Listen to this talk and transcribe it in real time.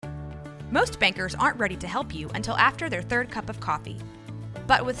Most bankers aren't ready to help you until after their third cup of coffee.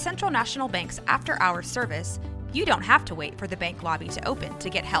 But with Central National Bank's after-hours service, you don't have to wait for the bank lobby to open to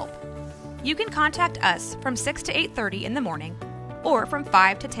get help. You can contact us from 6 to 8:30 in the morning or from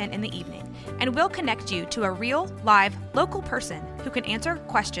 5 to 10 in the evening, and we'll connect you to a real, live, local person who can answer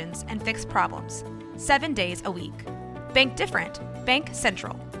questions and fix problems 7 days a week. Bank different. Bank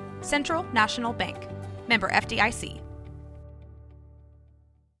Central. Central National Bank. Member FDIC.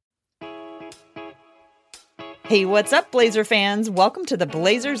 Hey, what's up, Blazer fans? Welcome to the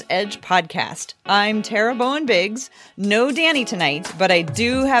Blazers Edge podcast. I'm Tara Bowen-Biggs. No Danny tonight, but I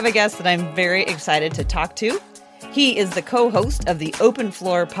do have a guest that I'm very excited to talk to. He is the co-host of the Open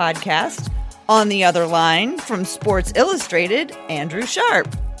Floor podcast. On the other line, from Sports Illustrated, Andrew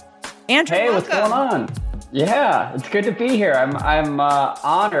Sharp. Andrew, hey, welcome. What's going on? Yeah, it's good to be here. I'm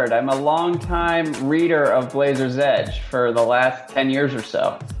honored. I'm a longtime reader of Blazers Edge for the last 10 years or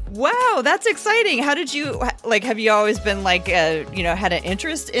so. Wow, that's exciting. How did you, have you always been had an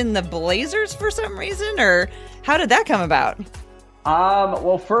interest in the Blazers for some reason, or how did that come about?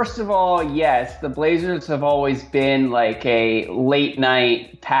 Well, first of all, yes, the Blazers have always been like a late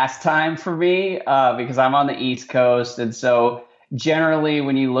night pastime for me because I'm on the East Coast. And so generally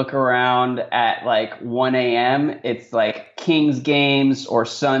when you look around at like 1 a.m., it's like Kings games or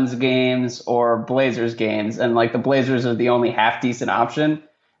Suns games or Blazers games. And like the Blazers are the only half decent option.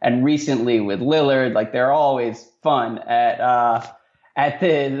 And recently with Lillard, like they're always fun at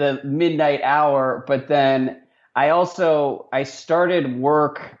the midnight hour. But then I started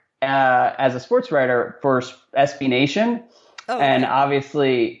work as a sports writer for SB Nation. Oh, and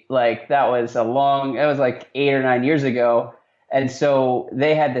obviously like it was like 8 or 9 years ago. And so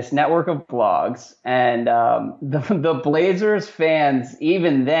they had this network of blogs, and the Blazers fans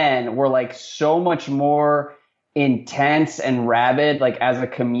even then were like so much more intense and rabid, like as a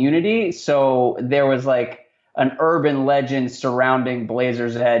community. So there was like an urban legend surrounding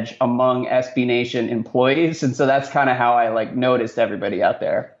Blazers Edge among SB Nation employees. And so that's kind of how I like noticed everybody out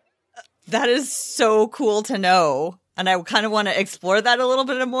there. That is so cool to know. And I kind of want to explore that a little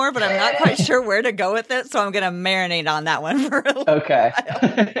bit more, but I'm not quite sure where to go with it. So I'm going to marinate on that one for a little Okay.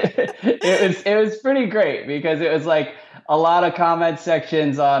 It was pretty great because it was like a lot of comment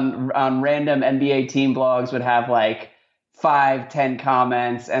sections on random NBA team blogs would have like 5-10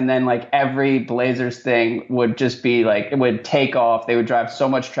 comments, and then like every Blazers thing would just be like, it would take off. They would drive so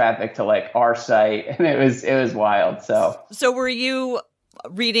much traffic to like our site, and it was wild. So were you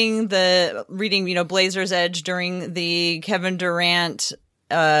reading Blazers Edge during the Kevin Durant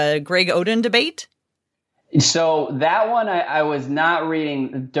Greg Oden debate? So that one I was not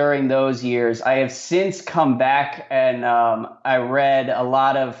reading during those years. I have since come back and I read a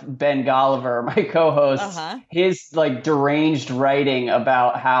lot of Ben Golliver, my co-host, his like deranged writing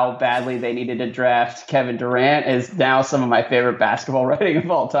about how badly they needed to draft Kevin Durant is now some of my favorite basketball writing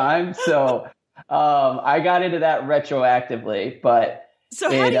of all time. So I got into that retroactively, but. So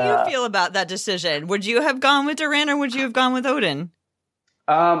how do you feel about that decision? Would you have gone with Durant or would you have gone with Oden?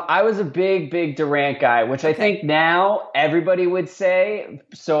 I was a big Durant guy, which I think now everybody would say,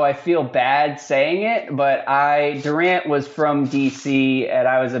 so I feel bad saying it, but Durant was from DC and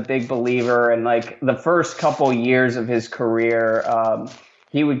I was a big believer, and like the first couple years of his career,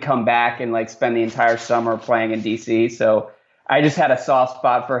 he would come back and like spend the entire summer playing in DC. So I just had a soft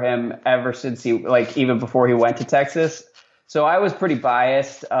spot for him ever since even before he went to Texas. So I was pretty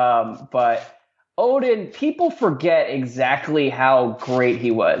biased, but Oden, people forget exactly how great he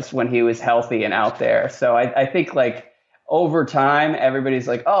was when he was healthy and out there. So I think like over time, everybody's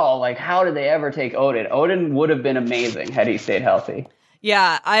like, oh, like how did they ever take Oden? Oden would have been amazing had he stayed healthy.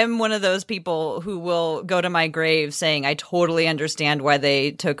 Yeah, I'm one of those people who will go to my grave saying I totally understand why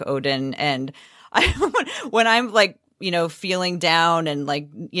they took Oden. And when I'm like, feeling down and like,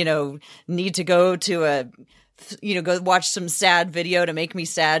 need to go to go watch some sad video to make me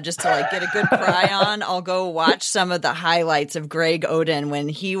sad just to like get a good cry on, I'll go watch some of the highlights of Greg Oden when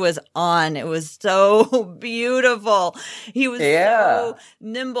he was on. It was so beautiful. He was so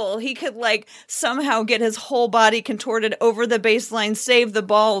nimble. He could like somehow get his whole body contorted over the baseline, save the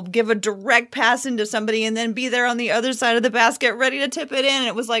ball, give a direct pass into somebody, and then be there on the other side of the basket ready to tip it in. And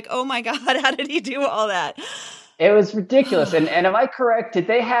it was like, oh my God, how did he do all that? It was ridiculous. And am I correct? Did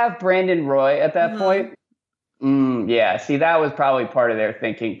they have Brandon Roy at that point? Yeah, see, that was probably part of their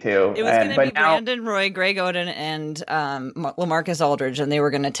thinking too. It was going to be Brandon Roy, Greg Oden, and LaMarcus Aldridge, and they were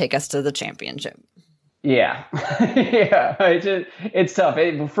going to take us to the championship. Yeah. Yeah. It's tough.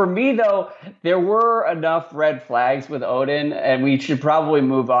 For me, though, there were enough red flags with Oden, and we should probably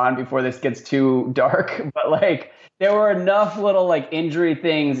move on before this gets too dark. But like, there were enough little like injury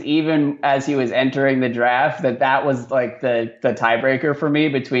things, even as he was entering the draft, that was like the tiebreaker for me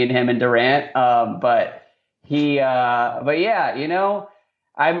between him and Durant. But yeah,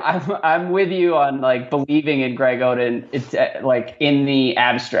 I'm with you on like believing in Greg Oden. It's like in the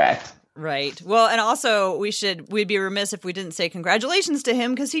abstract. Right. Well, and also we'd be remiss if we didn't say congratulations to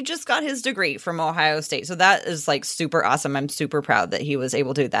him because he just got his degree from Ohio State. So that is like super awesome. I'm super proud that he was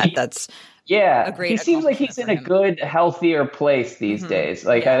able to do that. That's a great. He seems like he's in a good, healthier place these days.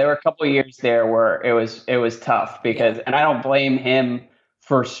 Like there were a couple of years there where it was tough because, and I don't blame him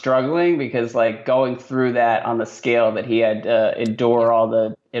for struggling because like going through that on the scale that he had to endure all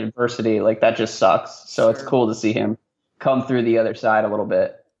the adversity, like that just sucks. So It's cool to see him come through the other side a little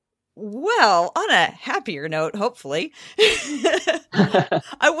bit. Well, on a happier note, hopefully,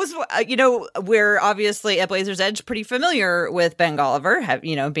 I was, we're obviously at Blazers Edge pretty familiar with Ben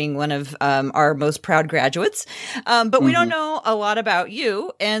Golliver, being one of our most proud graduates. But we don't know a lot about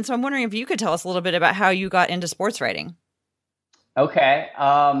you. And so I'm wondering if you could tell us a little bit about how you got into sports writing. Okay.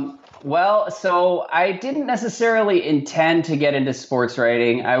 Well, so I didn't necessarily intend to get into sports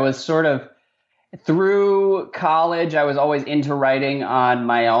writing. I was sort of through college, I was always into writing on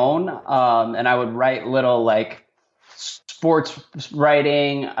my own, and I would write little like sports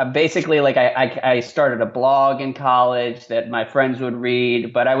writing. Basically, like I started a blog in college that my friends would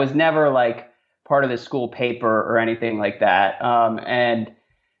read, but I was never like part of the school paper or anything like that. And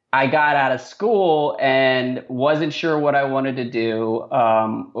I got out of school and wasn't sure what I wanted to do.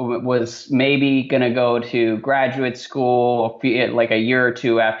 Was maybe going to go to graduate school like a year or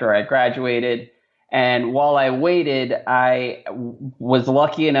two after I graduated. And while I waited, I was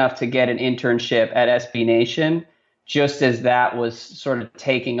lucky enough to get an internship at SB Nation just as that was sort of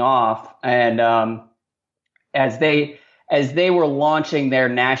taking off. And as they were launching their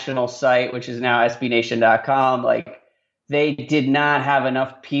national site, which is now sbnation.com, like they did not have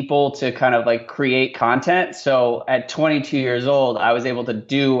enough people to kind of like create content. So at 22 years old, I was able to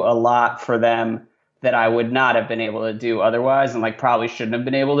do a lot for them that I would not have been able to do otherwise, and like probably shouldn't have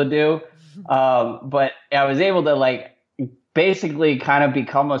been able to do. But I was able to like basically kind of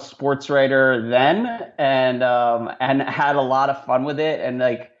become a sports writer then, and had a lot of fun with it. And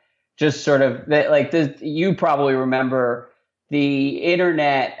like, just sort of like this, you probably remember the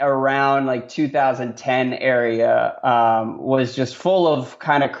internet around like 2010 area, was just full of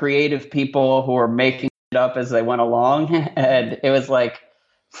kind of creative people who were making it up as they went along. And it was like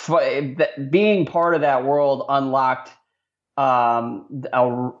being part of that world unlocked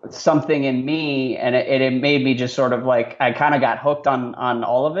something in me, and it made me just sort of like, I kind of got hooked on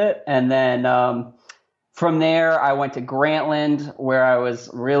all of it. And then from there I went to Grantland, where I was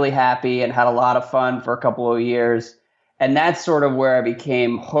really happy and had a lot of fun for a couple of years. And that's sort of where I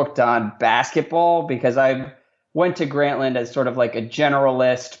became hooked on basketball, because I went to Grantland as sort of like a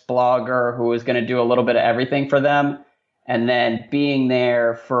generalist blogger who was going to do a little bit of everything for them. And then being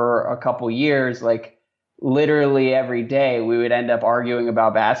there for a couple years, like literally every day we would end up arguing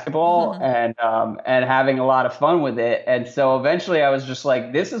about basketball and having a lot of fun with it. And so eventually I was just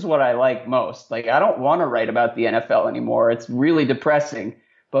like, this is what I like most. Like, I don't want to write about the NFL anymore. It's really depressing,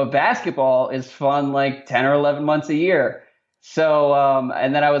 but basketball is fun like 10 or 11 months a year. So,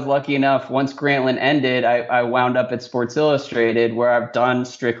 and then I was lucky enough, once Grantland ended, I wound up at Sports Illustrated, where I've done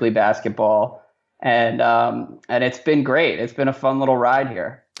strictly basketball. And it's been great. It's been a fun little ride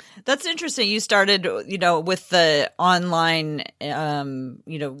here. That's interesting. You started, with the online,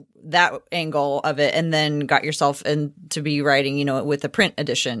 that angle of it, and then got yourself into be writing, with the print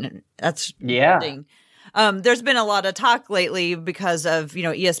edition. That's interesting. There's been a lot of talk lately because of,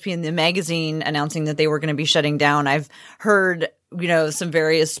 ESPN, the magazine, announcing that they were going to be shutting down. I've heard, some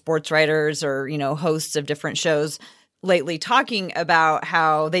various sports writers or, hosts of different shows lately talking about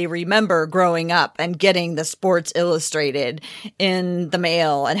how they remember growing up and getting the Sports Illustrated in the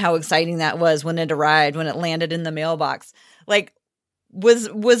mail and how exciting that was when it arrived, when it landed in the mailbox. Like, was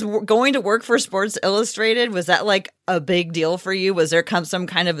going to work for Sports Illustrated, was that like a big deal for you? Was there some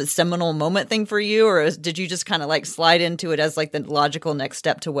kind of a seminal moment thing for you, or did you just kind of like slide into it as like the logical next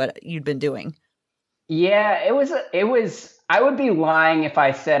step to what you'd been doing? Yeah, it was, I would be lying if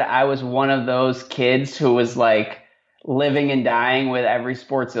I said I was one of those kids who was like living and dying with every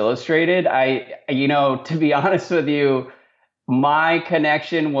Sports Illustrated. To be honest with you, my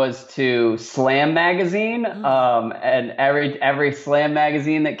connection was to Slam magazine, and every Slam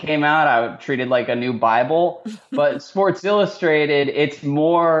magazine that came out, I treated like a new Bible. But Sports Illustrated, it's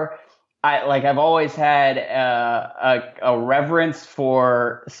more, I've always had a reverence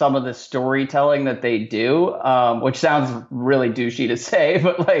for some of the storytelling that they do, which sounds really douchey to say,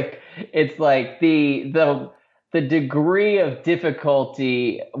 but like it's like the the degree of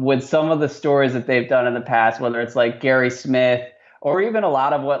difficulty with some of the stories that they've done in the past, whether it's like Gary Smith or even a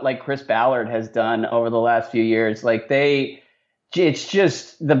lot of what like Chris Ballard has done over the last few years, it's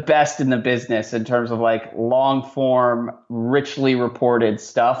just the best in the business in terms of like long form, richly reported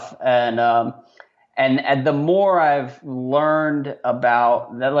stuff. And the more I've learned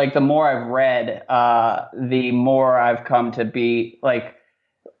about that, like the more I've read, the more I've come to be like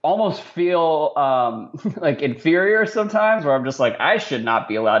almost feel like inferior sometimes, where I'm just like, I should not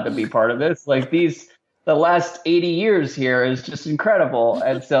be allowed to be part of this. Like the last 80 years here is just incredible.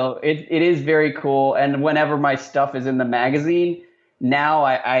 And so it is very cool. And whenever my stuff is in the magazine, now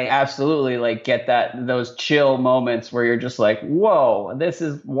I absolutely like get those chill moments where you're just like, whoa, this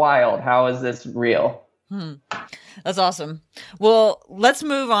is wild. How is this real? That's awesome. Well, let's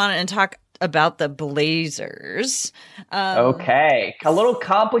move on and talk about the Blazers. Okay. A little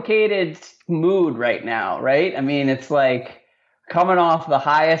complicated mood right now, right? I mean, it's like coming off the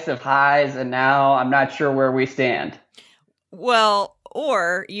highest of highs, and now I'm not sure where we stand. Well,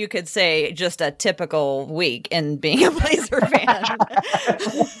 or you could say just a typical week in being a Blazer fan.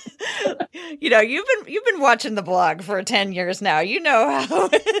 You've been watching the blog for 10 years now. You know how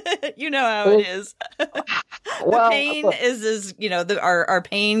it is. The pain is our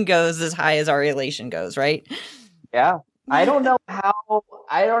pain goes as high as our elation goes, right? Yeah. I don't know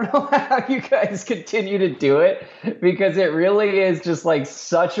how you guys continue to do it, because it really is just like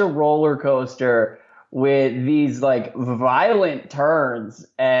such a roller coaster with these like violent turns.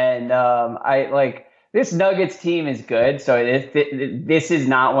 And this Nuggets team is good. So this is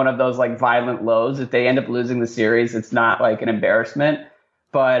not one of those like violent lows. If they end up losing the series, it's not like an embarrassment.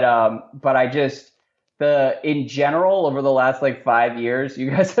 But in general, over the last like 5 years, you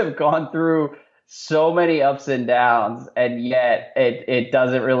guys have gone through so many ups and downs, and yet it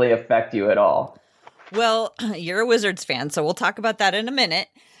doesn't really affect you at all. Well, you're a Wizards fan, so we'll talk about that in a minute.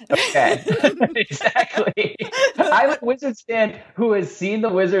 Okay, exactly. I'm a Wizards fan who has seen the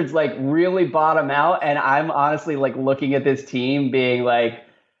Wizards like really bottom out, and I'm honestly like looking at this team being like,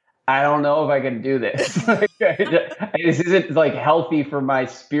 I don't know if I can do this. This isn't like healthy for my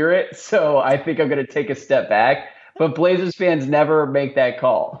spirit, so I think I'm going to take a step back. But Blazers fans never make that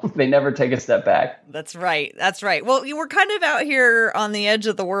call. They never take a step back. That's right. Well, we're kind of out here on the edge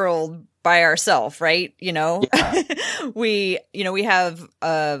of the world by ourselves, right? Yeah. we have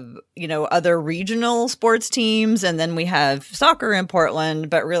other regional sports teams, and then we have soccer in Portland.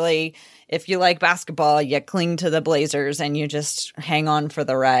 But really, if you like basketball, you cling to the Blazers and you just hang on for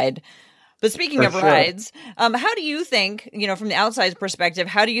the ride. But speaking of rides, how do you think, from the outside perspective,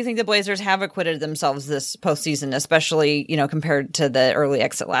 how do you think the Blazers have acquitted themselves this postseason, especially, compared to the early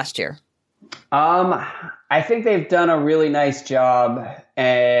exit last year? I think they've done a really nice job,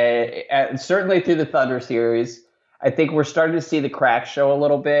 certainly through the Thunder series. I think we're starting to see the cracks show a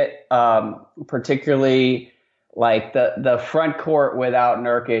little bit, particularly like the front court without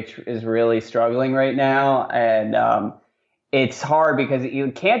Nurkic is really struggling right now. And it's hard because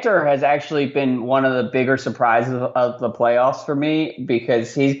Cantor has actually been one of the bigger surprises of the playoffs for me,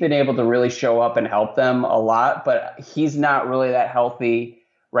 because he's been able to really show up and help them a lot, but he's not really that healthy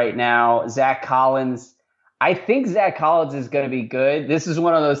right now. Zach Collins, I think Zach Collins is going to be good. This is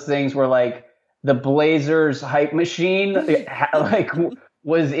one of those things where like the Blazers hype machine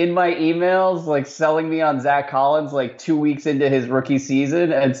was in my emails, like selling me on Zach Collins like 2 weeks into his rookie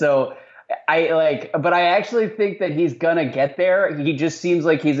season. And so but I actually think that he's gonna get there. He just seems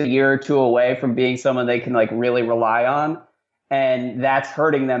like he's a year or two away from being someone they can like really rely on, and that's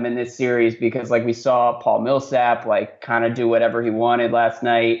hurting them in this series, because like we saw Paul Millsap like kind of do whatever he wanted last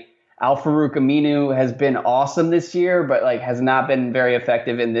night. Al-Farouq Aminu has been awesome this year, but like has not been very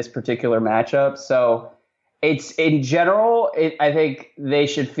effective in this particular matchup. So it's in general, I think they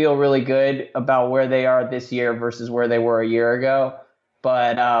should feel really good about where they are this year versus where they were a year ago.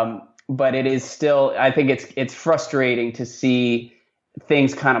 But it is still, I think it's frustrating to see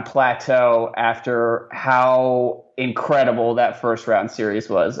things kind of plateau after how incredible that first round series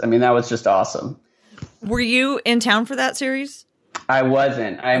was. I mean, that was just awesome. Were you in town for that series? I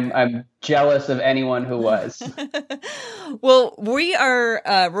wasn't. I'm jealous of anyone who was. Well, we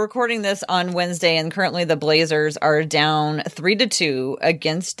are recording this on Wednesday, and currently the Blazers are down 3-2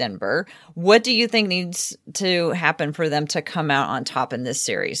 against Denver. What do you think needs to happen for them to come out on top in this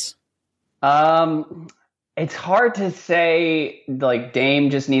series? It's hard to say, like, Dame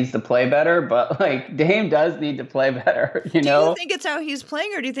just needs to play better, but, like, Dame does need to play better, you know? Do you think it's how he's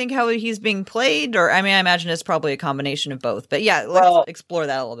playing, or do you think how he's being played? Or, I mean, I imagine it's probably a combination of both. But yeah, let's explore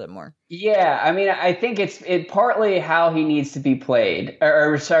that a little bit more. Yeah, I mean, I think it's partly how he needs to be played,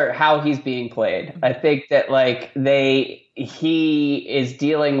 or sorry, how he's being played. I think that, like, he is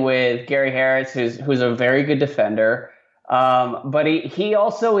dealing with Gary Harris, who's a very good defender. But he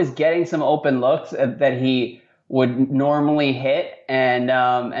also is getting some open looks that he would normally hit,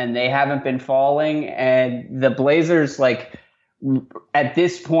 and they haven't been falling. And the Blazers, like, at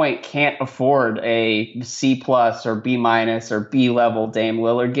this point, can't afford a C+ or B- or B level Dame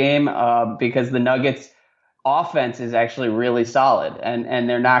Lillard game because the Nuggets offense is actually really solid, and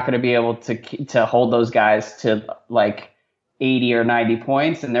they're not going to be able to hold those guys to like 80 or 90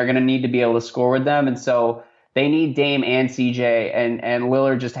 points, and they're going to need to be able to score with them. And so they need Dame and CJ, and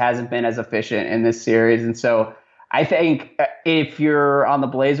Lillard just hasn't been as efficient in this series. And so I think if you're on the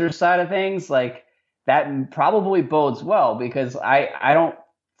Blazers side of things, like, that probably bodes well, because I don't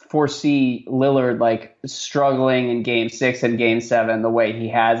foresee Lillard, like, struggling in Game 6 and Game 7 the way he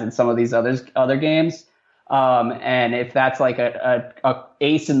has in some of these other games. And if that's like a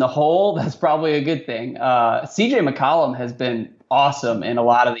ace in the hole, that's probably a good thing. CJ McCollum has been awesome in a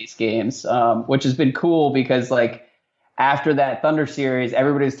lot of these games, which has been cool because, like, after that Thunder series,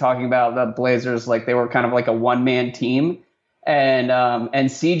 everybody's talking about the Blazers like they were kind of like a one-man team, and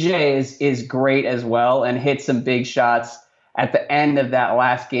CJ is great as well and hit some big shots at the end of that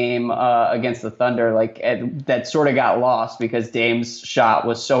last game against the Thunder, like, that sort of got lost because Dame's shot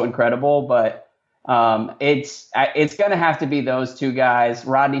was so incredible. But it's going to have to be those two guys,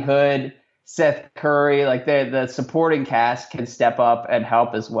 Rodney Hood, Seth Curry, like the supporting cast can step up and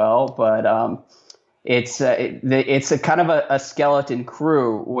help as well. But it's a kind of a skeleton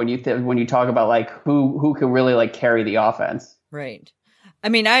crew when you talk about, like, who can really, like, carry the offense. Right. I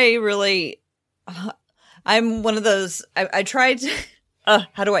mean, I'm one of those. I tried to.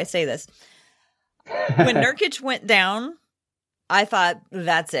 How do I say this? When Nurkic went down, I thought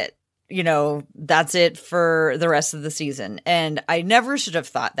that's it. You know, that's it for the rest of the season. And I never should have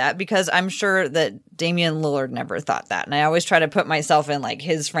thought that, because I'm sure that Damian Lillard never thought that. And I always try to put myself in, like,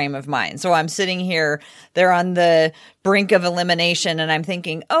 his frame of mind. So I'm sitting here, they're on the brink of elimination, and I'm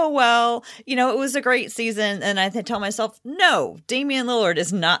thinking, oh, well, you know, it was a great season. And I tell myself, no, Damian Lillard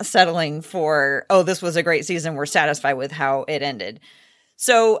is not settling for, oh, this was a great season, we're satisfied with how it ended.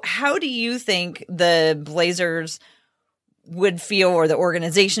 So how do you think the Blazers would feel, or the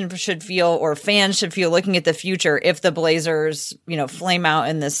organization should feel, or fans should feel looking at the future if the Blazers, you know, flame out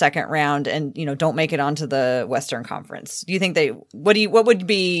in the second round and, you know, don't make it onto the Western Conference? Do you think what would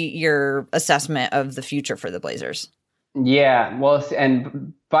be your assessment of the future for the Blazers? Yeah, well,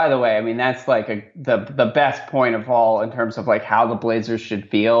 and by the way, I mean, that's like the best point of all in terms of, like, how the Blazers should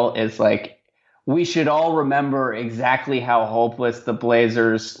feel is, like, we should all remember exactly how hopeless the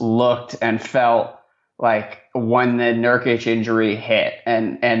Blazers looked and felt, like, when the Nurkic injury hit,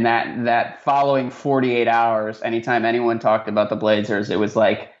 and that following 48 hours, anytime anyone talked about the Blazers, it was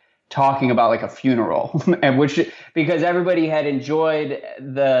like talking about, like, a funeral, and because everybody had enjoyed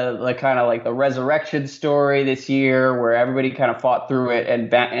the kind of like the resurrection story this year, where everybody kind of fought through it and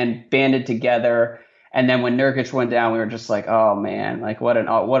banded together, and then when Nurkic went down, we were just like, oh man, like, what an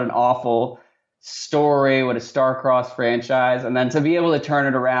awful story, what a star-crossed franchise, and then to be able to turn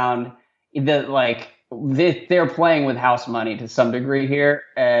it around, they're playing with house money to some degree here.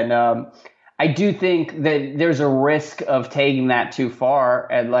 And I do think that there's a risk of taking that too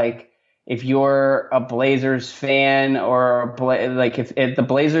far. And, like, if you're a Blazers fan, or if the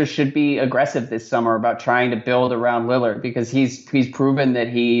Blazers should be aggressive this summer about trying to build around Lillard, because he's proven that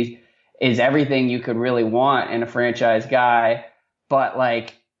he is everything you could really want in a franchise guy. But,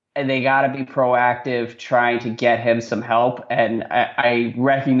 like, and they got to be proactive trying to get him some help. And I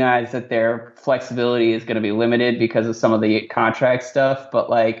recognize that their flexibility is going to be limited because of some of the contract stuff. But,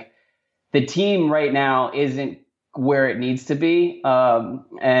 like, the team right now isn't where it needs to be.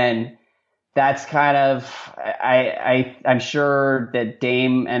 And that's kind of, I'm sure that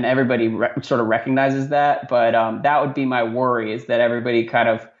Dame and everybody sort of recognizes that. But that would be my worry, is that everybody kind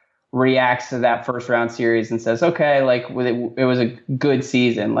of reacts to that first round series and says, okay, like, it was a good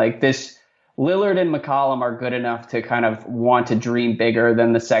season. Like, this Lillard and McCollum are good enough to kind of want to dream bigger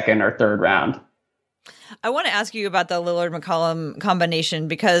than the second or third round. I want to ask you about the Lillard McCollum combination,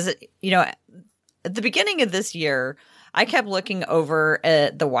 because, you know, at the beginning of this year, I kept looking over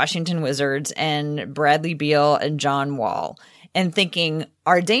at the Washington Wizards and Bradley Beal and John Wall and thinking,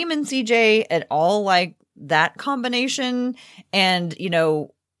 are Dame and CJ at all like that combination? And, you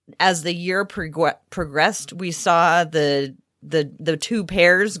know, as the year progressed, we saw the two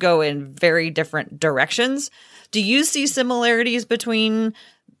pairs go in very different directions. Do you see similarities between,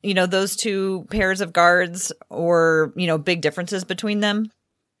 those two pairs of guards, or, big differences between them?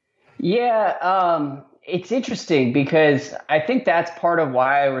 Yeah, it's interesting because I think that's part of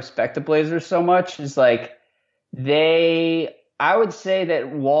why I respect the Blazers so much is like I would say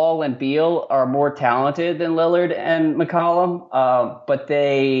that Wall and Beal are more talented than Lillard and McCollum, but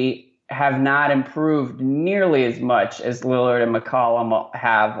they have not improved nearly as much as Lillard and McCollum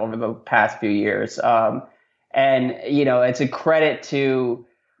have over the past few years. And, it's a credit to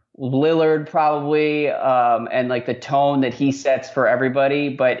Lillard probably, and like the tone that he sets for everybody,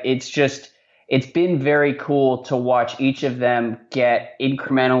 but it's been very cool to watch each of them get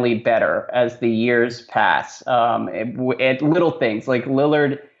incrementally better as the years pass. At little things like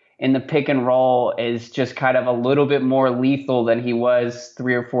Lillard in the pick and roll is just kind of a little bit more lethal than he was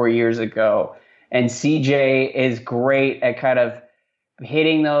 3 or 4 years ago. And CJ is great at kind of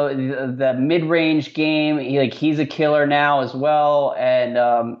hitting the mid-range game. He's a killer now as well.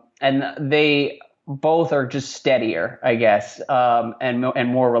 And they both are just steadier, I guess, and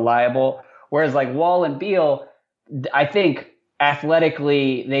more reliable. Whereas like Wall and Beal, I think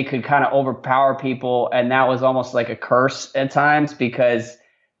athletically they could kind of overpower people, and that was almost like a curse at times because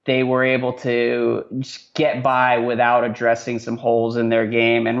they were able to just get by without addressing some holes in their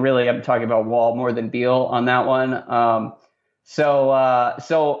game. And really, I'm talking about Wall more than Beal on that one. So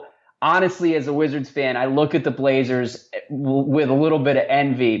honestly, as a Wizards fan, I look at the Blazers with a little bit of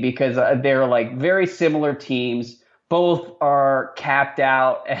envy because they're like very similar teams. Both are capped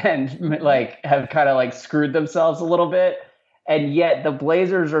out and like have kind of like screwed themselves a little bit. And yet the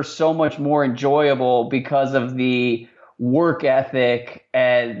Blazers are so much more enjoyable because of the work ethic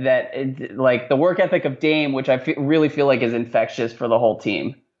and like the work ethic of Dame, which I really feel like is infectious for the whole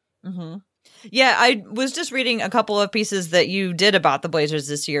team. Mm-hmm. Yeah, I was just reading a couple of pieces that you did about the Blazers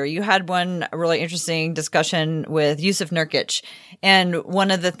this year. You had one really interesting discussion with Jusuf Nurkic, and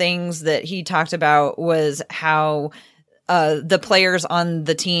one of the things that he talked about was how the players on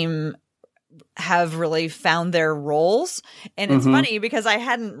the team have really found their roles. And it's funny because I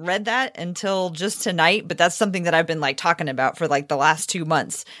hadn't read that until just tonight, but that's something that I've been like talking about for like the last 2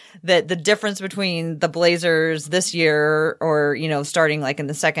 months, that the difference between the Blazers this year or, starting like in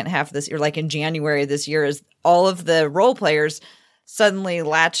the second half of this year, like in January this year, is all of the role players suddenly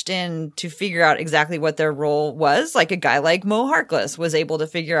latched in to figure out exactly what their role was. Like a guy like Mo Harkless was able to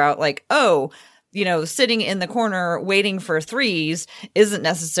figure out like, sitting in the corner waiting for threes isn't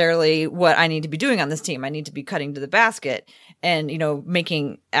necessarily what I need to be doing on this team. I need to be cutting to the basket and,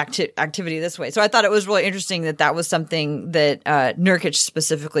 making activity this way. So I thought it was really interesting that was something that Nurkic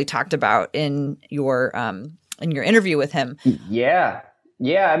specifically talked about in your interview with him. Yeah.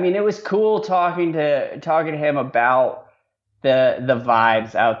 I mean, it was cool talking to him about the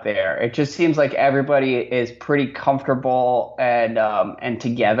vibes out there. It just seems like everybody is pretty comfortable and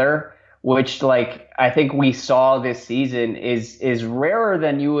together, which like I think we saw this season is rarer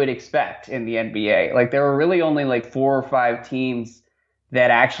than you would expect in the NBA. Like there were really only like 4 or 5 teams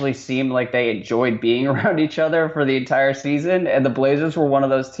that actually seemed like they enjoyed being around each other for the entire season, and the Blazers were one of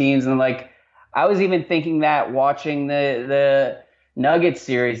those teams. And like I was even thinking that watching the Nuggets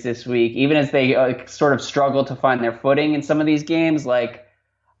series this week, even as they sort of struggled to find their footing in some of these games, like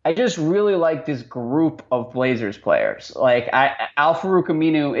I just really like this group of Blazers players. Like Al-Farouq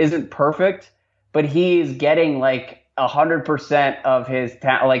Aminu isn't perfect, but he is getting like 100% of his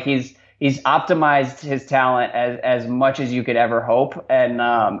talent. Like he's optimized his talent as much as you could ever hope,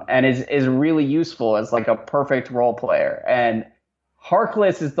 and is really useful as like a perfect role player. And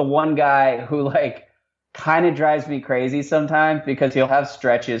Harkless is the one guy who like kind of drives me crazy sometimes because he'll have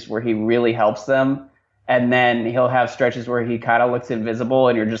stretches where he really helps them. And then he'll have stretches where he kind of looks invisible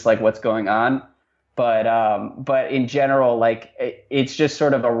and you're just like, what's going on? But in general, like it's just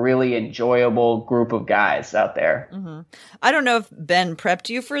sort of a really enjoyable group of guys out there. Mm-hmm. I don't know if Ben prepped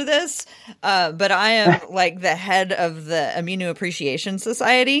you for this, but I am like the head of the Aminu Appreciation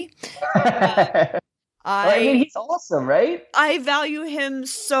Society. I mean, he's awesome, right? I value him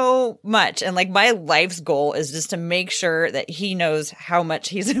so much. And like my life's goal is just to make sure that he knows how much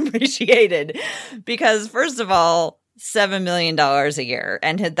he's appreciated. Because first of all, $7 million a year.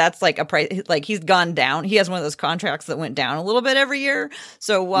 And that's like a price, like he's gone down. He has one of those contracts that went down a little bit every year.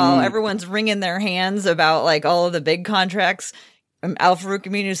 So while everyone's wringing their hands about like all of the big contracts, Al-Farouq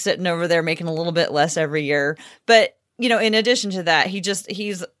Aminu's sitting over there making a little bit less every year. But, in addition to that,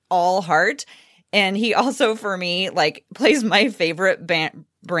 he's all heart. And he also, for me, like plays my favorite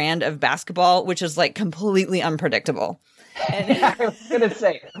brand of basketball, which is like completely unpredictable. And I was gonna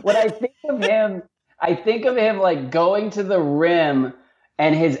say, when I think of him like going to the rim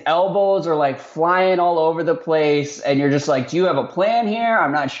and his elbows are like flying all over the place, and you're just like, do you have a plan here?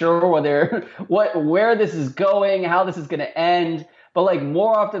 I'm not sure where this is going, how this is gonna end. But like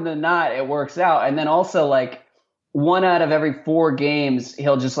more often than not, it works out. And then also like 1 out of every 4 games,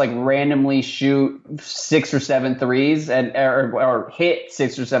 he'll just like randomly shoot 6 or 7 threes or hit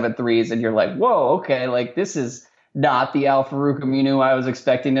 6 or 7 threes. And you're like, whoa, okay. Like this is not the Al-Farouq Aminu I was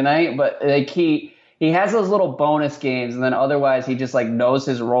expecting tonight. But like he has those little bonus games. And then otherwise he just like knows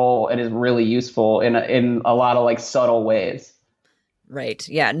his role and is really useful in a lot of like subtle ways. Right.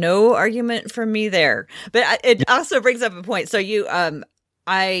 Yeah. No argument from me there. But it also brings up a point. So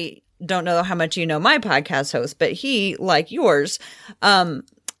I don't know how much you know my podcast host, but he, like yours,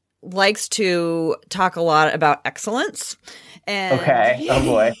 likes to talk a lot about excellence. And okay. Oh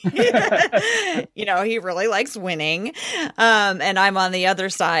boy. He really likes winning. And I'm on the other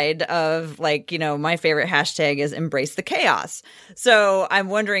side of like, my favorite hashtag is embrace the chaos. So I'm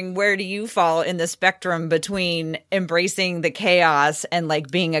wondering, where do you fall in the spectrum between embracing the chaos and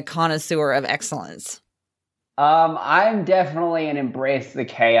like being a connoisseur of excellence? I'm definitely an embrace the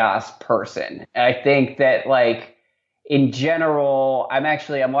chaos person. I think that like in general, I'm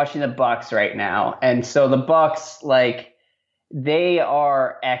watching the Bucks right now. And so the Bucks, like, they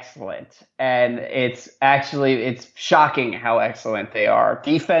are excellent. And it's shocking how excellent they are.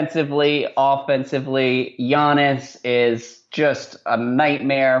 Defensively, offensively, Giannis is just a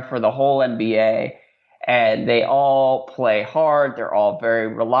nightmare for the whole NBA. And they all play hard. They're all very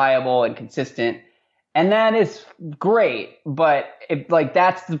reliable and consistent. And that is great, but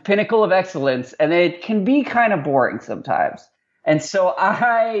that's the pinnacle of excellence, and it can be kind of boring sometimes. And so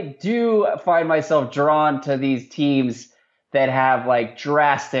I do find myself drawn to these teams that have like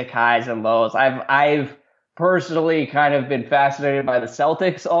drastic highs and lows. I've personally kind of been fascinated by the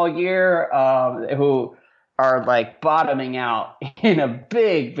Celtics all year, who are like bottoming out in a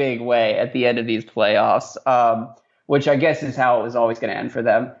big, big way at the end of these playoffs, which I guess is how it was always going to end for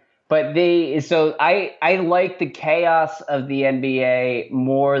them. But I like the chaos of the NBA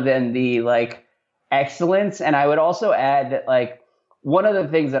more than the like excellence. And I would also add that like one of the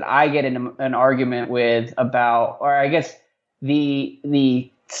things that I get in an argument with about, or I guess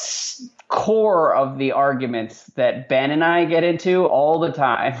the core of the arguments that Ben and I get into all the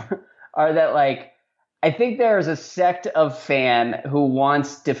time are that like, I think there's a sect of fan who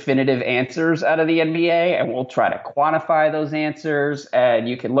wants definitive answers out of the NBA, and we'll try to quantify those answers. And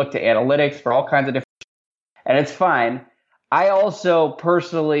you can look to analytics for all kinds of different, and it's fine. I also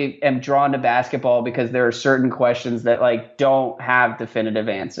personally am drawn to basketball because there are certain questions that like don't have definitive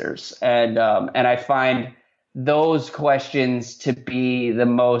answers, and I find those questions to be the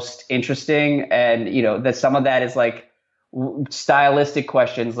most interesting. And that some of that is like stylistic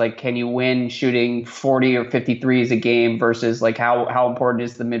questions, like can you win shooting 40 or 53s a game versus like how important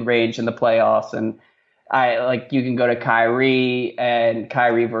is the mid-range in the playoffs. And you can go to Kyrie, and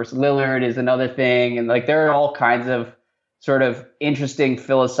Kyrie versus Lillard is another thing. And like there are all kinds of sort of interesting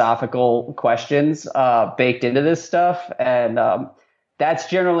philosophical questions baked into this stuff. And that's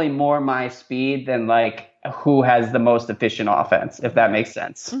generally more my speed than like who has the most efficient offense, if that makes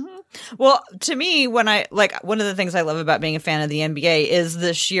sense. Mm-hmm. Well, to me, one of the things I love about being a fan of the NBA is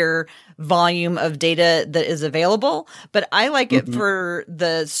the sheer volume of data that is available. But I like it for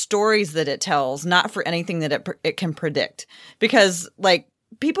the stories that it tells, not for anything that it can predict. Because like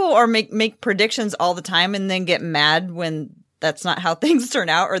people are make predictions all the time and then get mad when that's not how things turn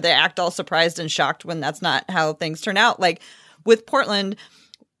out, or they act all surprised and shocked when that's not how things turn out. Like with Portland,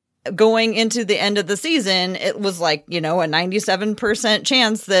 going into the end of the season, it was like, a 97%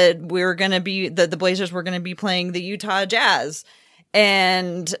 chance that the Blazers were going to be playing the Utah Jazz.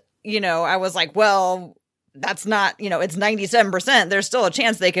 And, I was like, well, that's not, it's 97%. There's still a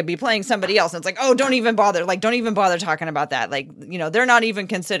chance they could be playing somebody else. And it's like, oh, don't even bother talking about that. Like, they're not even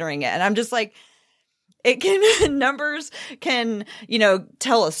considering it. And I'm just like, numbers can,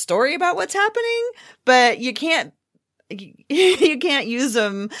 tell a story about what's happening, but you can't use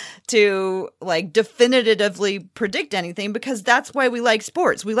them to like definitively predict anything, because that's why we like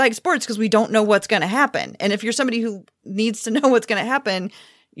sports. We like sports because we don't know what's going to happen. And if you're somebody who needs to know what's going to happen,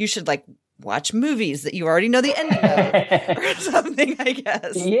 you should like watch movies that you already know the ending of or something, I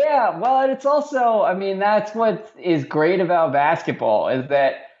guess. Yeah. Well, and it's also, that's what is great about basketball is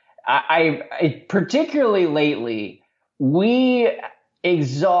that I particularly lately, we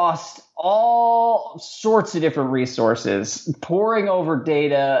exhaust all sorts of different resources poring over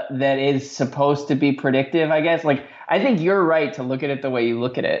data that is supposed to be predictive, I guess. Like I think you're right to look at it the way you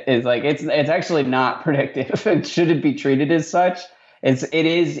look at it. Is like it's actually not predictive and shouldn't be treated as such. It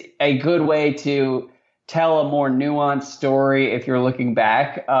is a good way to tell a more nuanced story if you're looking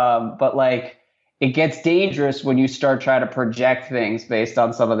back. But like it gets dangerous when you start trying to project things based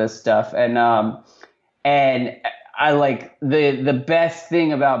on some of this stuff. And I like the best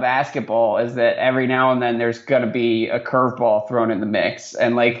thing about basketball is that every now and then there's going to be a curveball thrown in the mix.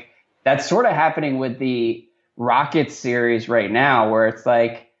 And like that's sort of happening with the Rockets series right now, where it's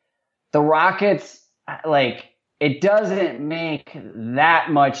like the Rockets, like it doesn't make that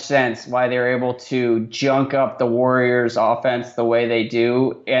much sense why they're able to junk up the Warriors offense the way they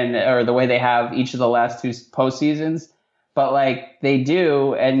do or the way they have each of the last two postseasons. But like they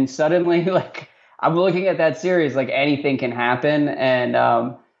do. And suddenly like I'm looking at that series, like anything can happen.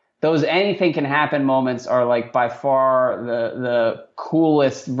 And those anything can happen moments are like by far the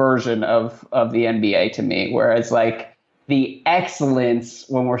coolest version of the NBA to me, whereas like the excellence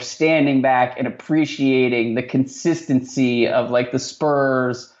when we're standing back and appreciating the consistency of like the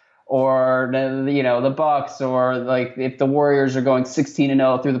Spurs or the Bucks, or like if the Warriors are going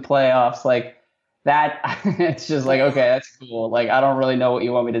 16-0 through the playoffs, like that, it's just like, okay, that's cool. Like, I don't really know what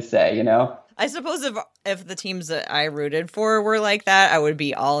you want me to say, you know? I suppose if the teams that I rooted for were like that, I would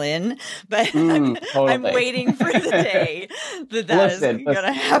be all in. But Totally. I'm waiting for the day that is going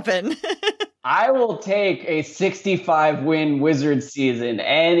to happen. I will take a 65-win Wizards season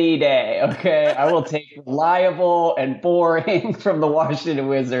any day, okay? I will take reliable and boring from the Washington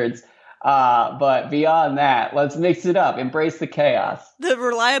Wizards. But beyond that, let's mix it up. Embrace the chaos. The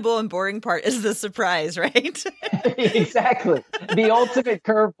reliable and boring part is the surprise, right? Exactly. The ultimate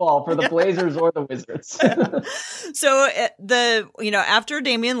curveball for the Blazers or the Wizards. So after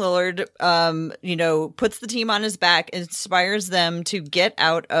Damian Lillard, puts the team on his back, inspires them to get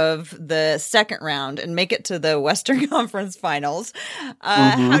out of the second round and make it to the Western Conference Finals.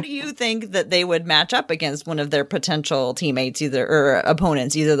 How do you think that they would match up against one of their potential teammates, or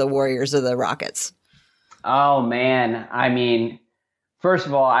opponents, either the Warriors or the Rockets? Oh, man. I mean, first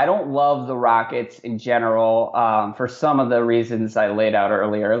of all, I don't love the Rockets in general for some of the reasons I laid out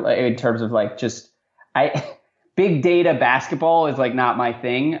earlier, in terms of like big data basketball is like not my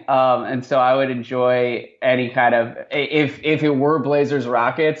thing. And so I would enjoy any kind of, if it were Blazers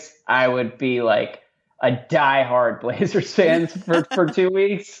Rockets, I would be like a diehard Blazers fan for 2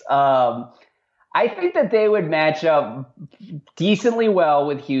 weeks. I think that they would match up decently well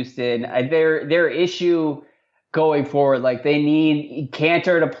with Houston. Their issue going forward, like they need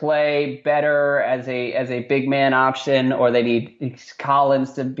Cantor to play better as a big man option, or they need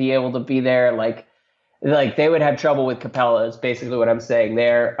Collins to be able to be there. Like they would have trouble with Capella is basically what I'm saying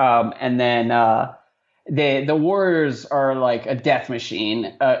there. And then the Warriors are like a death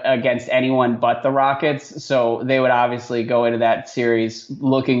machine against anyone but the Rockets. So they would obviously go into that series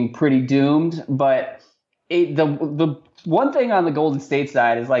looking pretty doomed. But the one thing on the Golden State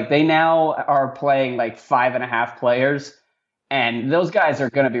side is like they now are playing like 5.5 players, and those guys are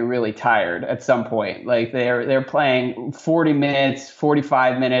going to be really tired at some point. Like they're playing 40 minutes,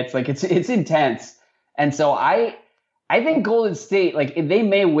 45 minutes. Like it's intense. And so I think Golden State, like they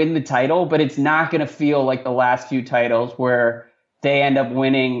may win the title, but it's not going to feel like the last few titles where they end up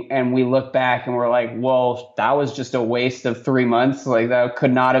winning and we look back and we're like, whoa, that was just a waste of 3 months. Like that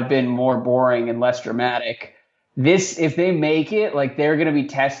could not have been more boring and less dramatic. If they make it, like they're going to be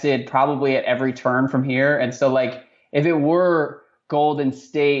tested probably at every turn from here. And so like if it were Golden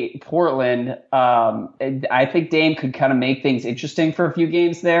State, Portland, I think Dame could kind of make things interesting for a few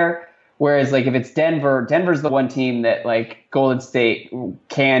games there. Whereas like if it's Denver's the one team that like Golden State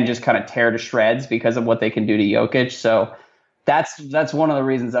can just kind of tear to shreds because of what they can do to Jokic. So that's one of the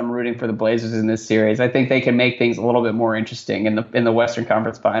reasons I'm rooting for the Blazers in this series. I think they can make things a little bit more interesting in the Western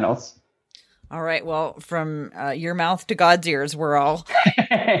Conference Finals. All right. Well, from your mouth to God's ears, we're all.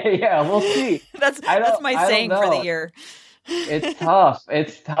 Yeah, we'll see. That's my saying for the year. It's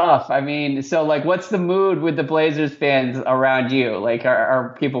tough. I mean, so like, what's the mood with the Blazers fans around you? Like,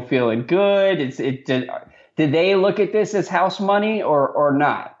 are people feeling good? Did they look at this as house money or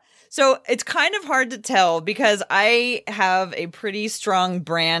not? So it's kind of hard to tell because I have a pretty strong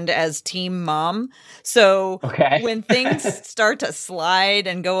brand as team mom. So when things start to slide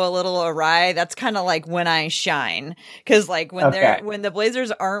and go a little awry, that's kind of like when I shine. Because like when the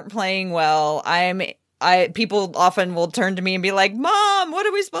Blazers aren't playing well, people often will turn to me and be like, Mom, what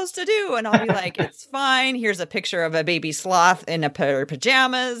are we supposed to do? And I'll be like, it's fine. Here's a picture of a baby sloth in a pair of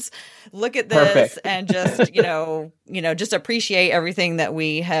pajamas. Look at this. Perfect. And just, just appreciate everything that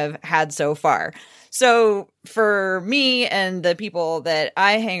we have had so far. So for me and the people that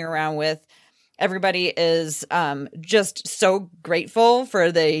I hang around with, everybody is just so grateful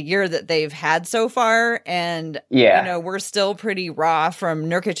for the year that they've had so far. And, we're still pretty raw from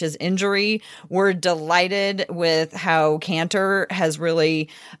Nurkic's injury. We're delighted with how Cantor has really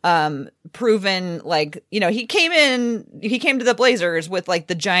proven, like, he came to the Blazers with like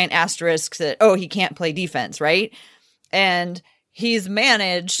the giant asterisks that, he can't play defense, right? And he's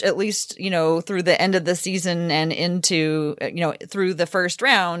managed, at least, through the end of the season and into, through the first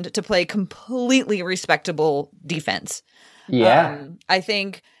round, to play completely respectable defense. Yeah. I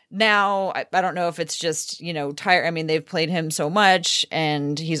think now, I don't know if it's just, tired. I mean, they've played him so much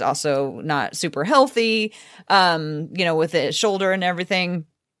and he's also not super healthy, with his shoulder and everything,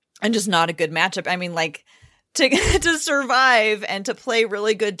 and just not a good matchup. I mean, like, to survive and to play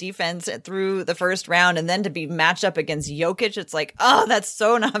really good defense through the first round and then to be matched up against Jokic, it's like, that's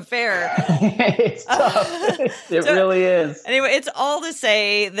so not fair. It's tough. It really is. Anyway, it's all to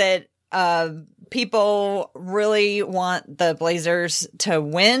say that people really want the Blazers to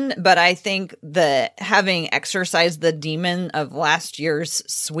win, but I think that having exercised the demon of last year's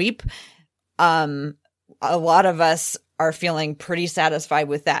sweep, a lot of us are feeling pretty satisfied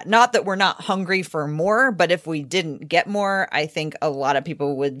with that. Not that we're not hungry for more, but if we didn't get more, I think a lot of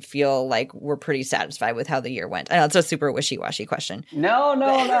people would feel like we're pretty satisfied with how the year went. I know it's a super wishy-washy question. No.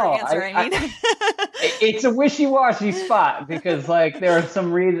 It's a wishy-washy spot because, like, there are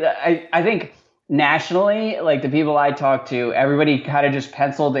some reasons. I think nationally, like, the people I talk to, everybody kind of just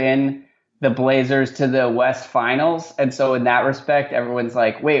penciled in the Blazers to the West Finals. And so in that respect, everyone's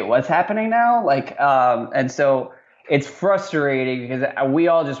like, wait, what's happening now? Like, and so it's frustrating because we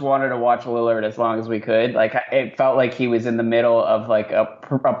all just wanted to watch Lillard as long as we could. Like, it felt like he was in the middle of like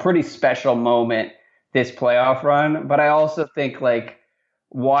a pretty special moment this playoff run. But I also think, like,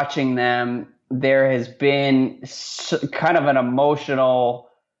 watching them, there has been kind of an emotional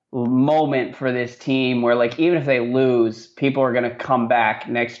moment for this team where, like, even if they lose, people are going to come back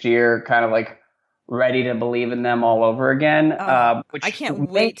next year kind of like ready to believe in them all over again. Which I can't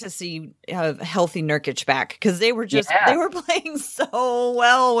wait to see a healthy Nurkic back because they were playing so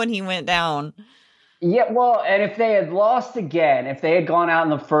well when he went down. Yeah, well, and if they had lost again, if they had gone out in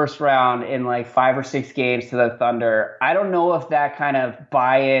the first round in like 5 or 6 games to the Thunder, I don't know if that kind of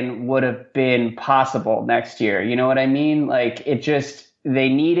buy-in would have been possible next year. You know what I mean? Like, they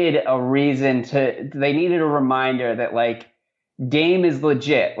needed a reminder that, like, Dame is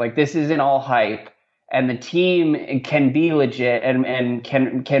legit. Like, this isn't all hype. And the team can be legit and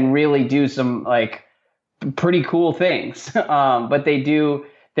can really do some, like, pretty cool things. But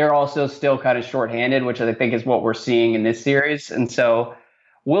they're also still kind of shorthanded, which I think is what we're seeing in this series. And so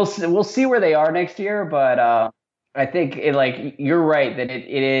we'll see where they are next year. But I think you're right that it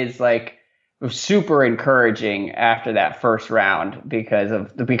is like super encouraging after that first round because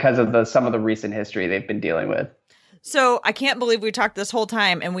of some of the recent history they've been dealing with. So I can't believe we talked this whole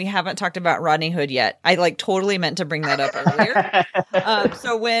time and we haven't talked about Rodney Hood yet. I totally meant to bring that up earlier.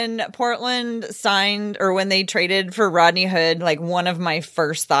 So when Portland signed or when they traded for Rodney Hood, like, one of my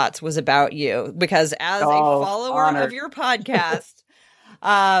first thoughts was about you because as a follower of your podcast,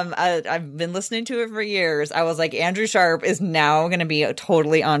 I've been listening to it for years. I was like, Andrew Sharp is now going to be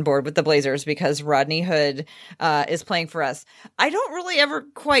totally on board with the Blazers because Rodney Hood is playing for us. I don't really ever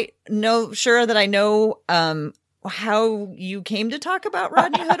quite sure that I know how you came to talk about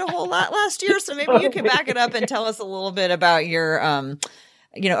Rodney Hood a whole lot last year. So maybe you can back it up and tell us a little bit about your,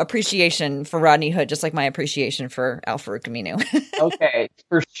 appreciation for Rodney Hood, just like my appreciation for Al-Farouq Aminu. Okay,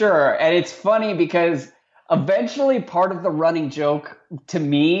 for sure. And it's funny because eventually part of the running joke to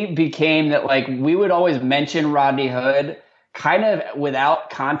me became that, like, we would always mention Rodney Hood kind of without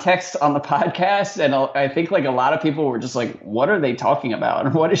context on the podcast. And I think, like, a lot of people were just like, what are they talking about?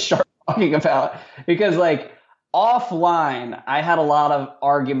 And what is Sharp talking about? Because, like, offline, I had a lot of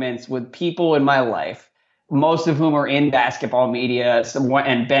arguments with people in my life, most of whom are in basketball media,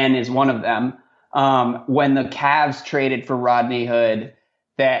 and Ben is one of them, when the Cavs traded for Rodney Hood,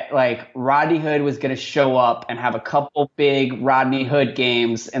 that, like, Rodney Hood was going to show up and have a couple big Rodney Hood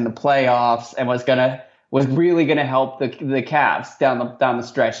games in the playoffs and was really going to help the Cavs down the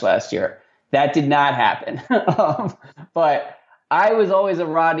stretch last year. That did not happen. But I was always a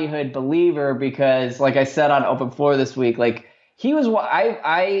Rodney Hood believer because, like I said on Open Floor this week, like, he was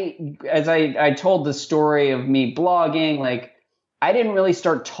as I told the story of me blogging, like, I didn't really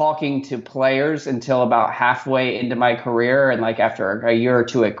start talking to players until about halfway into my career and, like, after a year or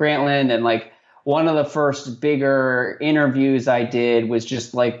two at Grantland. And, like, one of the first bigger interviews I did was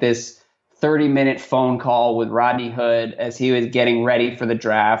just like this 30-minute phone call with Rodney Hood as he was getting ready for the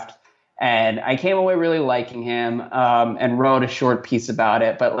draft. And I came away really liking him and wrote a short piece about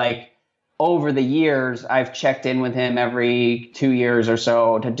it. But, like, over the years, I've checked in with him every 2 years or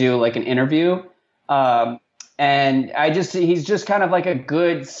so to do like an interview. And he's just kind of like a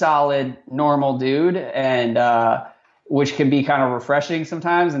good, solid, normal dude, and which can be kind of refreshing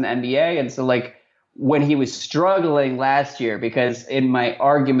sometimes in the NBA. And so like when he was struggling last year, because in my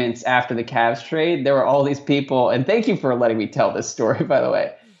arguments after the Cavs trade, there were all these people, and thank you for letting me tell this story, by the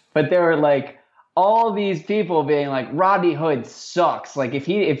way, but there were like all these people being like, Rodney Hood sucks. Like if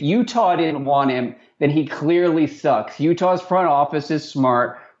Utah didn't want him, then he clearly sucks. Utah's front office is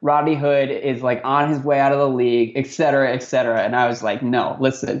smart. Rodney Hood is like on his way out of the league, et cetera, et cetera. And I was like, no,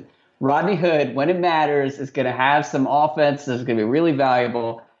 listen, Rodney Hood, when it matters, is going to have some offense that's going to be really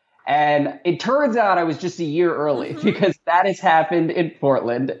valuable. And it turns out I was just a year early because that has happened in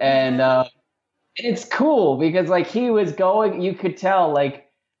Portland. And it's cool because like he was going, you could tell like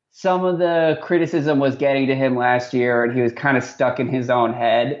some of the criticism was getting to him last year and he was kind of stuck in his own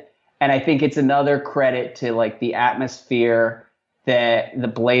head. And I think it's another credit to like the atmosphere that the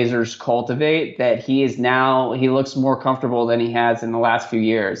Blazers cultivate, that he looks more comfortable than he has in the last few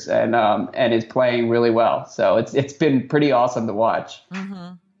years, and is playing really well. So it's been pretty awesome to watch.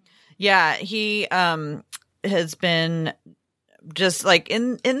 Mm-hmm. Yeah, he has been just like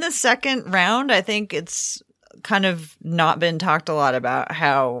in the second round. I think it's kind of not been talked a lot about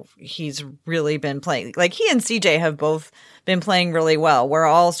how he's really been playing. Like he and CJ have both been playing really well. We're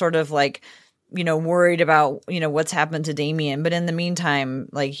all sort of like, worried about, what's happened to Damian. But in the meantime,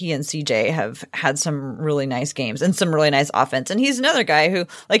 like he and CJ have had some really nice games and some really nice offense. And he's another guy who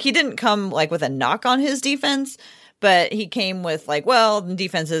like, he didn't come like with a knock on his defense, but he came with like, well,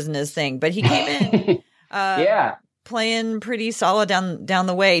 defense isn't his thing, but he came in, playing pretty solid down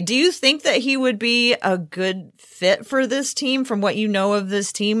the way. Do you think that he would be a good fit for this team from what you know of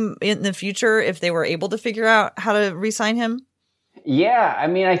this team in the future if they were able to figure out how to re-sign him? Yeah, I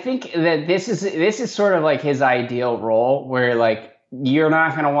mean, I think that this is sort of like his ideal role where like you're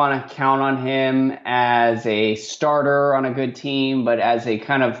not going to want to count on him as a starter on a good team, but as a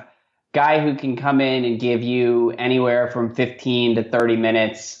kind of guy who can come in and give you anywhere from 15 to 30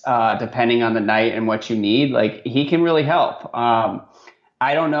 minutes, depending on the night and what you need. Like he can really help.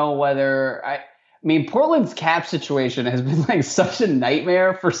 I don't know whether I mean, Portland's cap situation has been like such a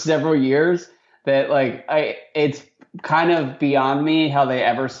nightmare for several years that like it's kind of beyond me how they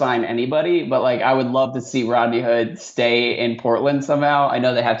ever sign anybody, but like I would love to see Rodney Hood stay in Portland somehow. I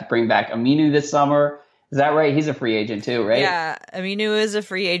know they have to bring back Aminu this summer. Is that right? He's a free agent too, right? Yeah, Aminu is a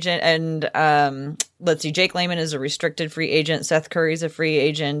free agent, and let's see, Jake Layman is a restricted free agent. Seth Curry's a free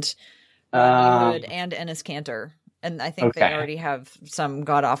agent. Rodney Hood and Enes Kanter. And I think they already have some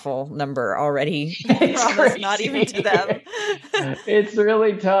god-awful number already promised, not even to them. It's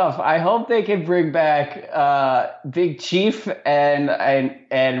really tough. I hope they can bring back Big Chief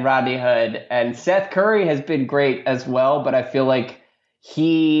and Rodney Hood. And Seth Curry has been great as well, but I feel like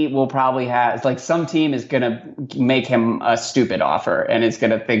he will probably have, like some team is going to make him a stupid offer and is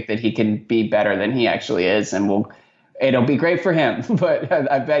going to think that he can be better than he actually is, and it'll be great for him, but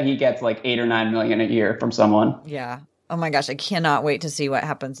I bet he gets like $8 or $9 million a year from someone. Yeah. Oh my gosh, I cannot wait to see what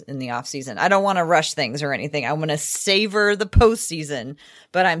happens in the offseason. I don't want to rush things or anything. I want to savor the postseason,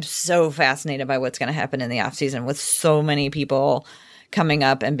 but I'm so fascinated by what's going to happen in the offseason with so many people coming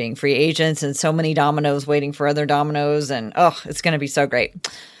up and being free agents and so many dominoes waiting for other dominoes. And it's going to be so great.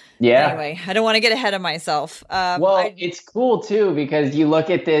 Yeah. Anyway, I don't want to get ahead of myself. It's cool too, because you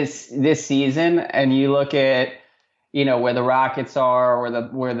look at this season and you look at, where the Rockets are,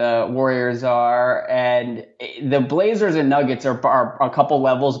 where the Warriors are, and the Blazers and Nuggets are a couple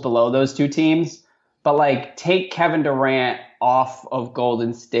levels below those two teams. But like, take Kevin Durant off of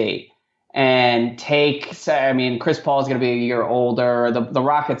Golden State, and Chris Paul is going to be a year older. The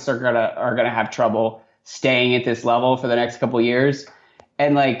Rockets are gonna have trouble staying at this level for the next couple of years.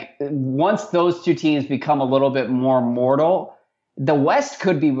 And like, once those two teams become a little bit more mortal, the West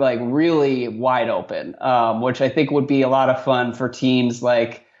could be like really wide open, which I think would be a lot of fun for teams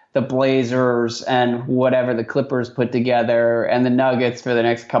like the Blazers and whatever the Clippers put together and the Nuggets for the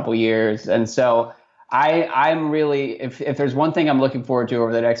next couple years. And so I'm really, if there's one thing I'm looking forward to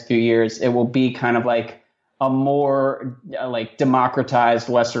over the next few years, it will be kind of like a more like democratized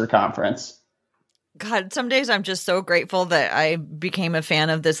Western Conference. God, some days I'm just so grateful that I became a fan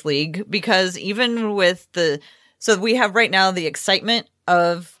of this league, because even with so we have right now the excitement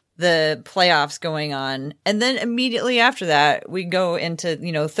of the playoffs going on. And then immediately after that, we go into,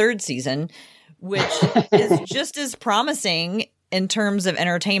 third season, which is just as promising in terms of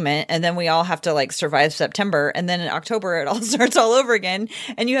entertainment. And then we all have to like survive September. And then in October, it all starts all over again.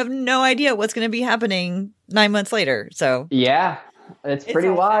 And you have no idea what's going to be happening 9 months later. So yeah. It's pretty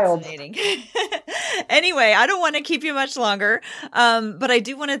wild. Fascinating. Anyway, I don't want to keep you much longer, but I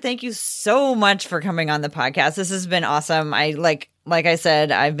do want to thank you so much for coming on the podcast. This has been awesome. Like I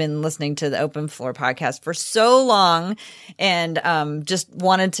said, I've been listening to the Open Floor podcast for so long, and just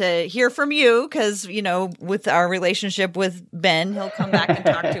wanted to hear from you because, with our relationship with Ben, he'll come back and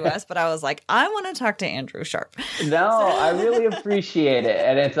talk to us. But I was like, I want to talk to Andrew Sharp. No, I really appreciate it.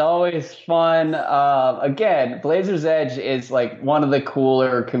 And it's always fun. Again, Blazers Edge is like one of the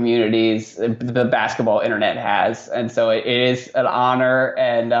cooler communities the basketball internet has. And so it is an honor.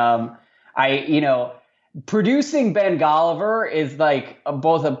 And producing Ben Golliver is like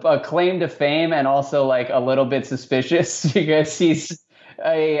both a claim to fame and also like a little bit suspicious because he's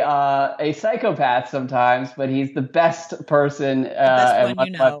a psychopath sometimes, but he's the best person. The best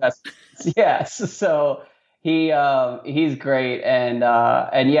one, Yes. So he's great.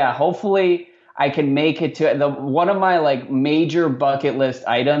 And yeah, hopefully I can make it to one of my like major bucket list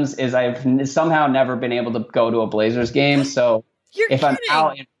items is I've somehow never been able to go to a Blazers game. So if I'm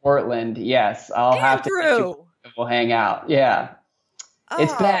out in Portland, yes, I'll have to. We'll hang out. Yeah,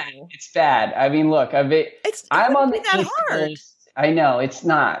 it's bad. It's bad. I mean, look, I'm on the East Coast. I know it's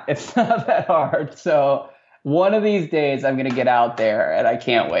not. It's not that hard. So one of these days, I'm gonna get out there, and I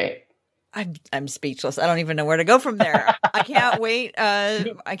can't wait. I'm speechless. I don't even know where to go from there. I can't wait.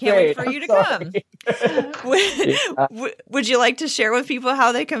 I can't wait for you to come. Would you like to share with people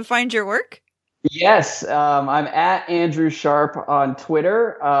how they can find your work? Yes, I'm at Andrew Sharp on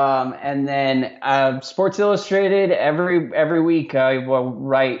Twitter, and then Sports Illustrated every week. I will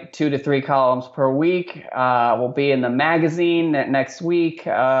write 2 to 3 columns per week. We'll be in the magazine next week,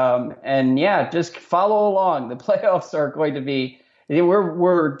 and yeah, just follow along. The playoffs are going to be.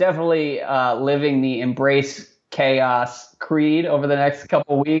 We're definitely living the embrace chaos creed over the next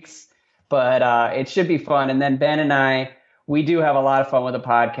couple weeks, but it should be fun. And then Ben and I. We do have a lot of fun with the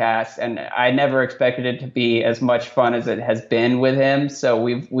podcast, and I never expected it to be as much fun as it has been with him. So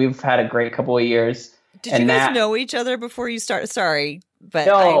we've had a great couple of years. Did you guys know each other before you started? Sorry, but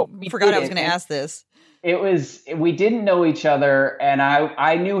I forgot I was going to ask this. We didn't know each other, and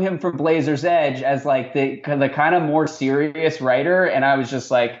I knew him from Blazers Edge as like the kind of more serious writer, and I was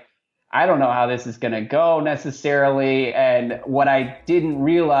just like, I don't know how this is going to go necessarily. And what I didn't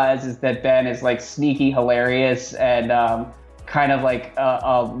realize is that Ben is like sneaky hilarious and kind of like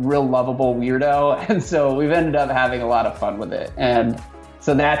a real lovable weirdo. And so we've ended up having a lot of fun with it. And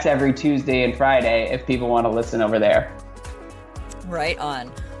so that's every Tuesday and Friday if people want to listen over there. Right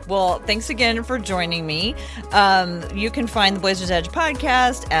on. Well, thanks again for joining me. You can find the Blazers Edge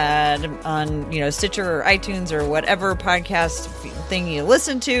podcast on Stitcher or iTunes or whatever podcast thing you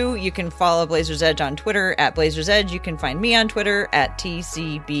listen to. You can follow Blazers Edge on Twitter at Blazers Edge. You can find me on Twitter at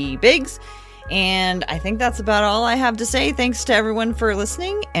TCBBiggs. And I think that's about all I have to say. Thanks to everyone for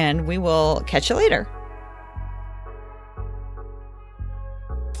listening, and we will catch you later.